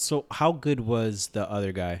 Yeah. So how good was the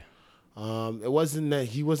other guy? It wasn't that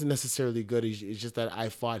he wasn't necessarily good. It's just that I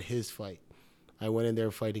fought his fight. I went in there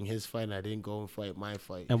fighting his fight, and I didn't go and fight my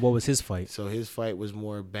fight. And what was his fight? So his fight was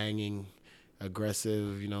more banging,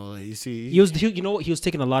 aggressive. You see, he was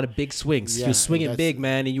taking a lot of big swings. He was swinging big,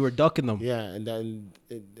 man, and you were ducking them. Yeah, and then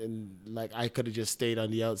like I could have just stayed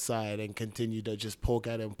on the outside and continued to just poke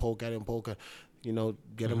at him, get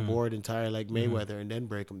him bored and tired like Mayweather, and then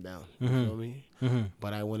break him down. You feel me?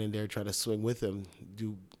 But I went in there, try to swing with him,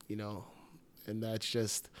 and that's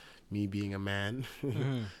just me being a man.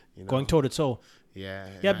 Going toe to toe. Yeah.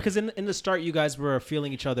 Yeah, because in the start, you guys were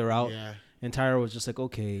feeling each other out. Yeah. And Tyra was just like,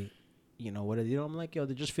 okay, I'm like, they're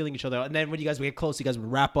just feeling each other out. And then when you guys would get close, you guys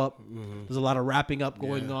would wrap up. There's a lot of wrapping up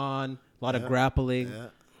going on, a lot of grappling.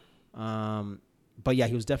 Yeah. But yeah,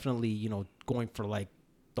 he was definitely, going for like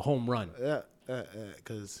the home run. Yeah.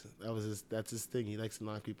 Because that's his thing. He likes to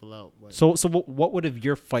knock people out. But, so what would have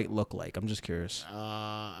your fight look like? I'm just curious.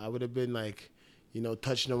 I would have been like,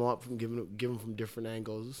 touching him up, from giving from different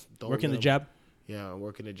angles. Working the jab? Yeah,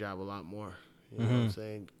 working the jab a lot more. You know what I'm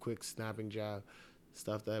saying? Quick snapping jab,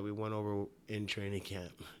 stuff that we went over in training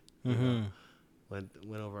camp. Went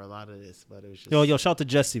over a lot of this, but it was just... Yo, shout out to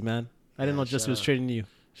Jesse, man. I didn't know Jesse was training you.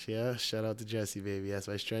 Yeah, shout out to Jesse, baby. That's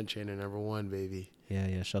my strength trainer #1, baby.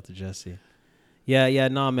 Yeah, shout out to Jesse. Yeah,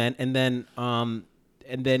 nah, man. And then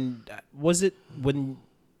was it when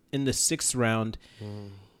in the 6th round,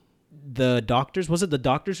 the doctors? Was it the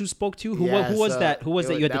doctors who spoke to you? Who was that? Who was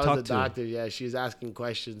that you had to talk to? That was the doctor. Yeah, she was asking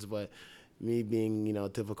questions, but me being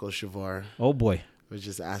typical Shavar. Oh boy, was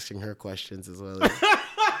just asking her questions as well.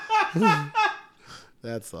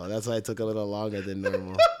 That's all. That's why it took a little longer than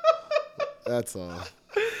normal. That's all.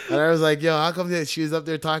 And I was like, yo, how come she was up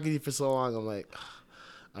there talking to you for so long? I'm like,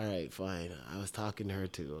 all right, fine. I was talking to her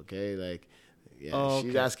too, okay? Like, yeah,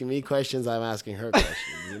 she's asking me questions. I'm asking her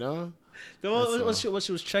questions, What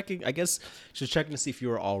she was checking, I guess she was checking to see if you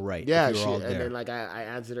were all right. Yeah, if you were all there. And then like I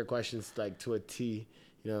answered her questions like to a T.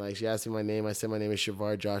 Like she asked me my name. I said my name is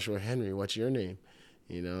Shavar Joshua Henry. What's your name?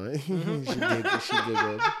 She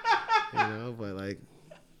giggled. But like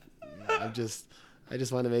I just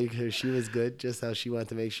wanted to make sure she was good, just how she wanted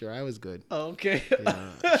to make sure I was good. Okay.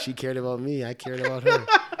 She cared about me. I cared about her.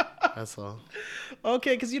 That's all.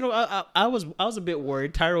 Okay, because I was a bit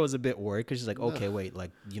worried. Tyra was a bit worried because she's like, okay, wait,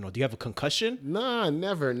 like do you have a concussion? Nah,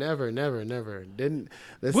 never. Didn't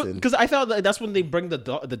listen. Because I thought that's when they bring the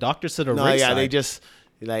doctors to the ringside. Yeah, they just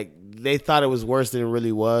they thought it was worse than it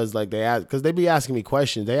really was. Like they asked, because they be asking me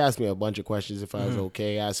questions. They asked me a bunch of questions if I was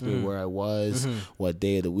okay. Asked me where I was, what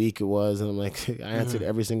day of the week it was, and I'm like, I answered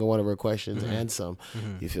every single one of her questions and some.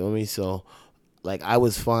 You feel me? So, like, I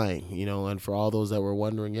was fine, And for all those that were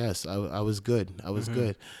wondering, yes, I was good. I was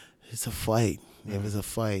good. It's a fight. It was a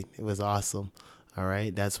fight. It was awesome. All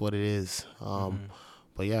right, that's what it is.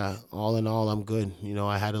 But yeah, all in all, I'm good.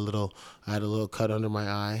 I had a little cut under my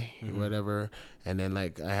eye, whatever, and then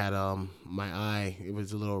like I had my eye, it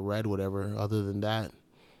was a little red, whatever. Other than that,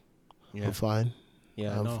 I'm fine.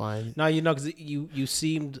 Yeah, I'm no. fine. No, because you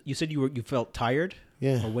said you felt tired,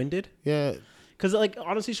 Yeah. or winded. Yeah. Because like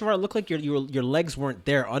honestly, Shavar, it looked like your legs weren't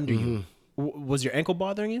there under you. Was your ankle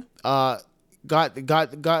bothering you? Got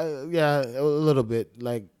yeah, a little bit.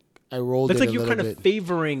 Like I rolled Looks it like a you're little kind bit. of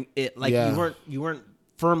favoring it. Like Yeah. you weren't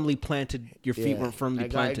firmly planted. Your feet weren't firmly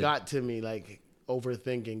It planted. got to me, like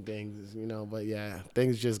overthinking things, but yeah,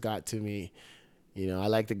 things just got to me. I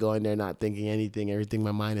like to go in there not thinking anything. Everything,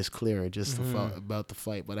 my mind is clear just about the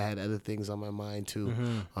fight. But I had other things on my mind too,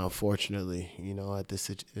 unfortunately, at this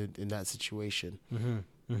in that situation.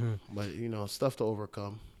 But, stuff to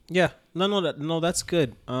overcome. Yeah. No, that's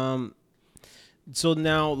good. So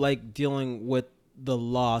now, like, dealing with the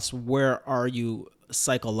loss, where are you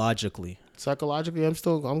psychologically? Psychologically,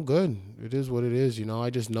 I'm good. It is what it is. I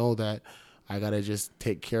just know that I got to just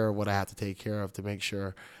take care of what I have to take care of to make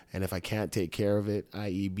sure. And if I can't take care of it,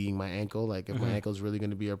 i.e. being my ankle, like if my ankle is really going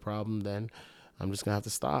to be a problem, then I'm just going to have to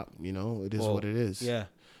stop. It is what it is. Yeah.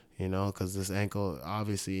 Because this ankle,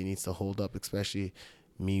 obviously, it needs to hold up, especially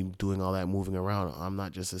me doing all that moving around. I'm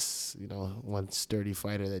not just one sturdy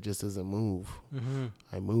fighter that just doesn't move.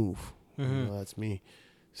 I move. That's me.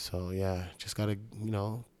 So, yeah, just got to,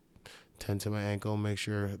 tend to my ankle, make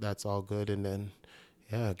sure that's all good, and then,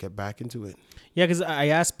 yeah, get back into it. Yeah, because I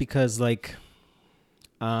asked because, like,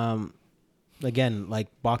 again, like,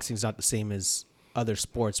 boxing's not the same as other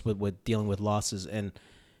sports with dealing with losses. And,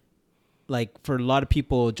 like, for a lot of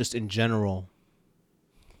people just in general,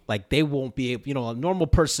 like, they won't be able, a normal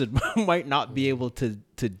person might not be able to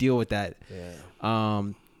deal with that. Yeah.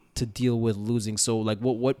 To deal with losing. So, like,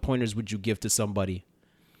 what pointers would you give to somebody,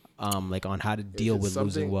 like, on how to deal with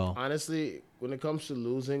losing well? Honestly, when it comes to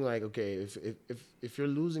losing, like, okay, if you're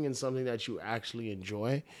losing in something that you actually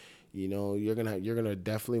enjoy, you're gonna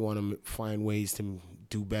definitely want to find ways to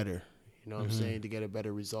do better. You know what I'm saying? To get a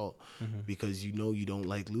better result, because you don't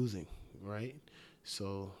like losing, right?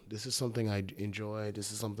 So this is something I enjoy.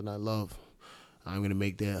 This is something I love. I'm going to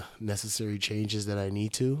make the necessary changes that I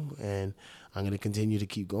need to, and I'm going to continue to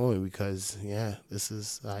keep going because, yeah,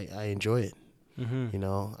 I enjoy it.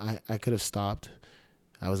 I could have stopped.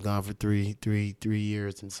 I was gone for three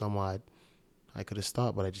years and somewhat. I could have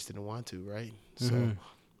stopped, but I just didn't want to, right? So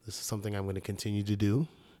this is something I'm going to continue to do.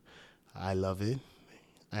 I love it.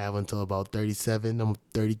 I have until about 37. I'm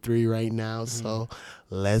 33 right now, so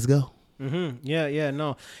let's go. Yeah,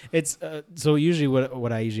 no. It's so usually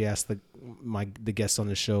what I usually ask the guests on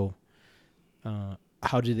the show,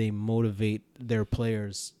 how do they motivate their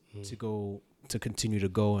players to continue to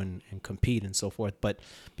go and compete and so forth. But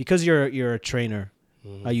because you're a trainer,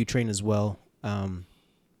 you train as well.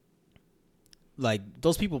 Like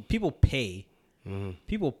those people pay.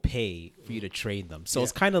 People pay for you to train them, so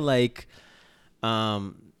it's kind of like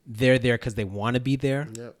they're there because they want to be there.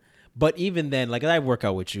 Yep. But even then, like I work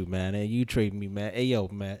out with you, man, and you train me, man. Hey, yo,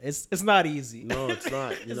 man, it's not easy. No, it's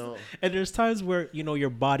not. And there's times where your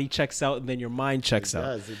body checks out and then your mind checks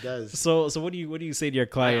out. It does. So what do you say to your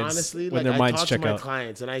clients honestly, when like, their minds I talk check to my out?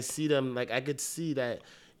 clients and I see them, like I could see that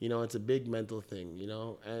it's a big mental thing.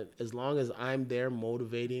 And as long as I'm there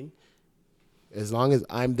motivating,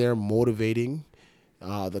 the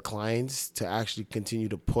clients to actually continue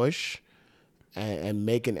to push and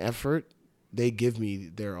make an effort, they give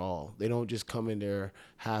me their all. They don't just come in there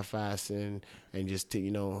half-assed and just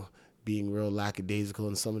being real lackadaisical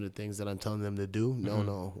in some of the things that I'm telling them to do.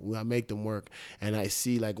 No, I make them work, and I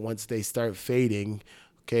see like once they start fading,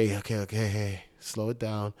 okay, slow it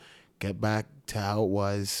down, get back to how it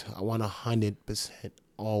was. I want 100%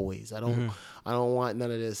 always. I don't want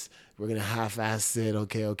none of this. We're gonna half-ass it.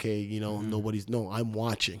 Okay. I'm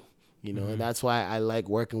watching. And that's why I like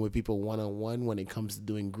working with people one-on-one when it comes to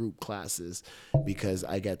doing group classes, because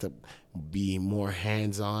I get to be more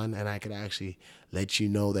hands-on and I can actually let you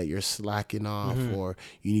know that you're slacking off or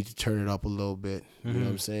you need to turn it up a little bit. You know what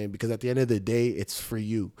I'm saying? Because at the end of the day, it's for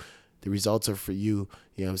you. The results are for you.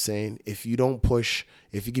 You know what I'm saying? If you don't push,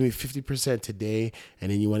 if you give me 50% today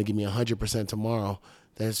and then you want to give me 100% tomorrow,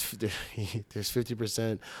 there's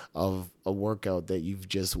 50% of a workout that you've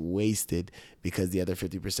just wasted because the other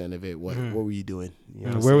 50% of it, what were you doing? You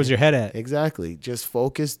know Where was your head at? Exactly. Just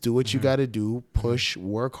focus, do what you got to do, push,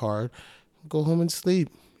 work hard, go home and sleep.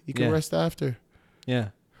 You can rest after. Yeah.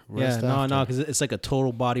 Rest No, after. because it's like a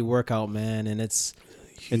total body workout, man, and it's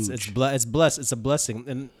Huge. it's blessed. It's a blessing,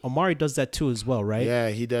 and Omari does that too as well, right? Yeah,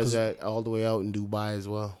 he does that all the way out in Dubai as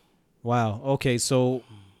well. Wow. Okay, so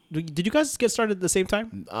did you guys get started at the same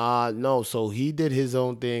time? No. So he did his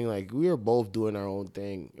own thing. Like we were both doing our own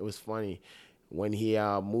thing. It was funny. When he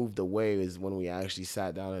moved away is when we actually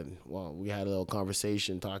sat down and we had a little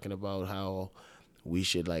conversation talking about how we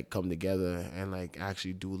should like come together and like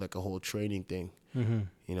actually do like a whole training thing.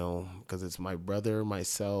 You know, because it's my brother,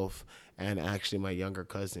 myself, and actually my younger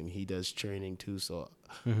cousin. He does training too. So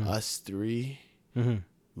us three,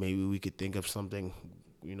 maybe we could think of something,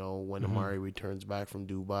 you know, when Amari returns back from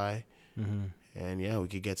Dubai. And yeah, we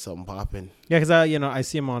could get something popping. Yeah, because I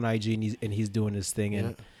see him on IG and he's doing his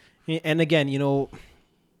thing. And again, you know,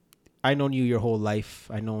 I known you your whole life.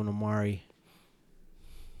 I known Amari.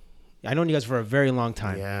 I known you guys for a very long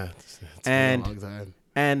time. Yeah, it's been a long time.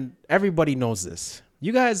 And everybody knows this.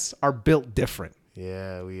 You guys are built different.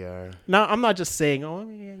 Yeah, we are. Now, I'm not just saying, oh,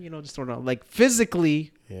 yeah, you know, just sort of like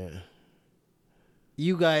physically. Yeah.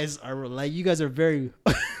 You guys are very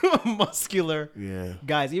muscular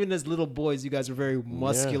guys. Even as little boys, you guys are very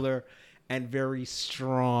muscular and very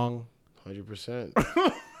strong.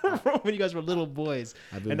 100%. When you guys were little boys.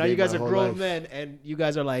 And now you guys are grown men, and you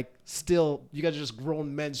guys are like you guys are just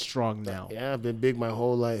grown men strong now. Yeah, I've been big my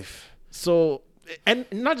whole life. So, and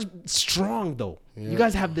not just strong though. You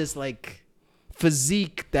guys have this like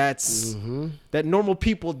physique that's that normal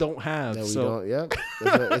people don't have. That we so don't, yep.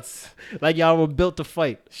 It's like y'all were built to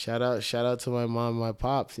fight. Shout out to my mom and my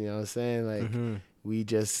pops, you know what I'm saying? Like we've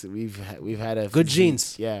had a good physique.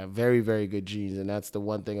 genes. Yeah, very, very good genes. And that's the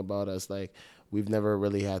one thing about us. Like we've never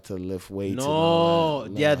really had to lift weights. No.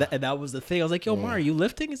 And Yeah, that was the thing. I was like, yo, Mari, are you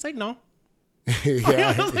lifting? It's like, no.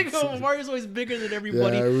 Yeah. I was like, oh, Mari's always bigger than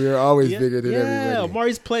everybody. Yeah, we were always bigger than everybody. Yeah,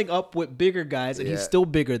 Mari's playing up with bigger guys, and he's still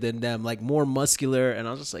bigger than them, like more muscular. And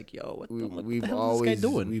I was just like, yo, what the hell is this guy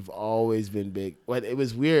doing? We've always been big. But it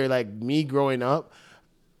was weird. Like me growing up,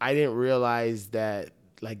 I didn't realize that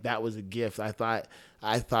like that was a gift. I thought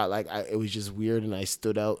like it was just weird, and I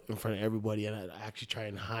stood out in front of everybody, and I'd actually try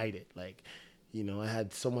and hide it. Like, you know, I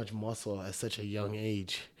had so much muscle at such a young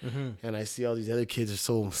age, and I see all these other kids are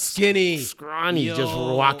so skinny, scrawny, just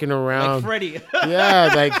walking around. Like Freddie.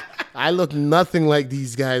 Yeah, like I look nothing like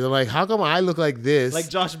these guys. I'm like, how come I look like this? Like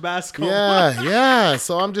Josh Bascom. Yeah.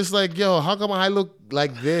 So I'm just like, yo, how come I look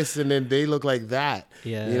like this and then they look like that?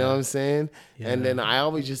 Yeah. You know what I'm saying? Yeah. And then I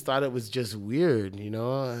always just thought it was just weird, you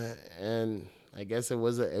know? And I guess it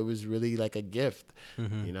was really like a gift.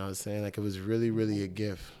 You know what I'm saying? Like it was really, really a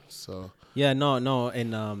gift. So yeah, no,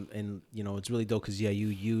 and you know, it's really dope because you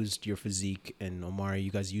used your physique, and Omari, you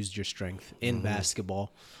guys used your strength in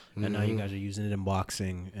basketball, and now you guys are using it in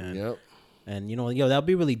boxing, and and you know, that'd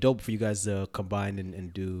be really dope for you guys to combine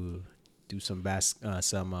and do some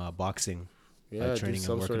boxing. Yeah, training do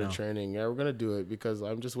some and sort of out. training. Yeah, we're gonna do it because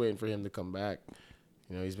I'm just waiting for him to come back.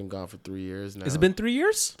 You know, he's been gone for 3 years now. Has it been 3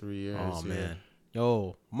 years? 3 years. Oh yeah. man,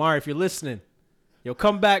 yo, Omari, if you're listening, yo,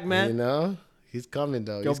 come back, man. You know. He's coming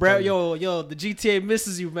though. Yo, Brad, yo, the GTA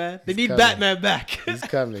misses you, man. They need coming. Batman back. He's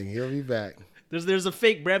coming. He'll be back. There's a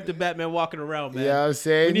fake Brampton Batman walking around, man. You know what I'm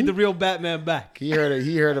saying? We need the real Batman back. He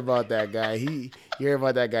heard about that guy. He heard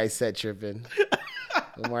about that guy set tripping.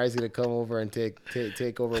 Omari's gonna come over and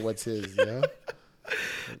take over what's his, you know?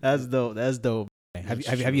 That's dope.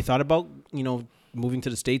 Have you thought about, you know, moving to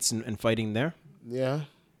the States and fighting there? Yeah.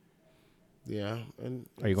 And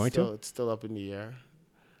are you going to? It's still up in the air.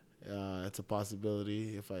 It's a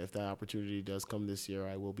possibility. If that opportunity does come this year,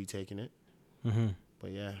 I will be taking it.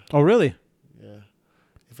 But yeah. Oh, really? Yeah.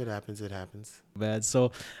 If it happens, it happens. Bad.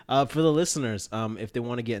 So, for the listeners, if they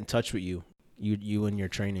want to get in touch with you and your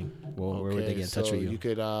training, where would they get in touch with you? You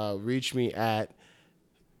could reach me at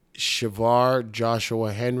Shavar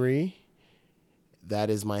Joshua Henry.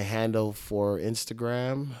 That is my handle for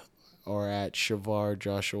Instagram, or at Shavar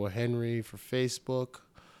Joshua Henry for Facebook.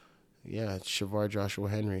 Yeah, it's Shavar Joshua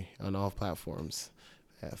Henry on all platforms,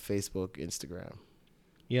 Facebook, Instagram.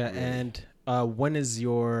 Yeah, and when is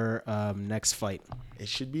your next fight? It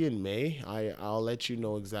should be in May. I'll let you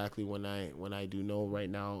know exactly when I do know. Right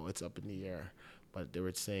now, it's up in the air, but they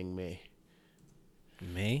were saying May.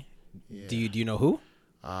 May? Yeah. Do you know who?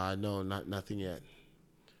 No, nothing yet.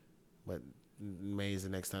 But May is the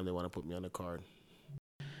next time they want to put me on the card.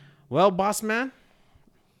 Well, boss man,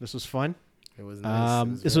 this was fun. It was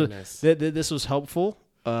nice. Nice. This was helpful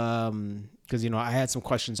because, you know, I had some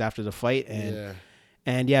questions after the fight,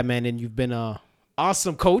 and yeah, man, and you've been a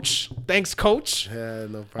awesome coach. Thanks, coach. Yeah,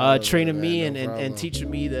 no problem. Training me and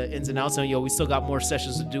teaching me the ins and outs. And we still got more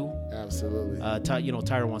sessions to do. Absolutely.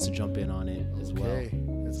 Tyra wants to jump in on it as well. Okay,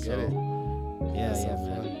 let's get it. Yeah,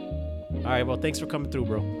 man. All right, well, thanks for coming through,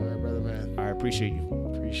 bro. All right, brother, man. I appreciate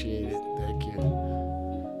you. Appreciate it. Thank you.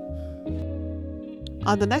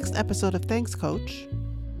 On the next episode of Thanks, Coach.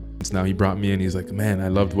 Now he brought me in. He's like, man, I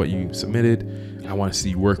loved what you submitted. I want to see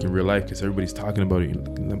you work in real life because everybody's talking about it.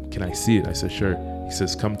 Can I see it? I said, sure. He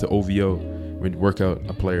says, come to OVO. We'd work out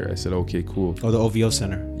a player. I said, okay, cool. Oh, the OVO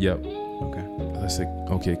Center. Yep. Okay. I was like,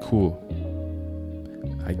 okay, cool.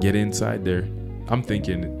 I get inside there. I'm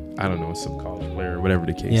thinking, I don't know, some college player or whatever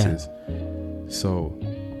the case is. So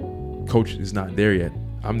coach is not there yet.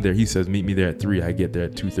 I'm there. He says, meet me there at 3. I get there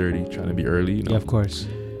at 2:30, trying to be early. You know? Yeah, of course.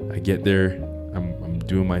 I get there. I'm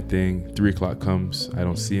doing my thing. 3 o'clock comes. I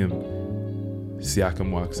don't see him.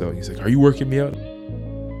 Siakam walks out. He's like, are you working me out?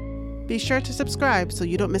 Be sure to subscribe so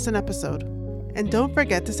you don't miss an episode. And don't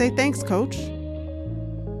forget to say thanks, Coach.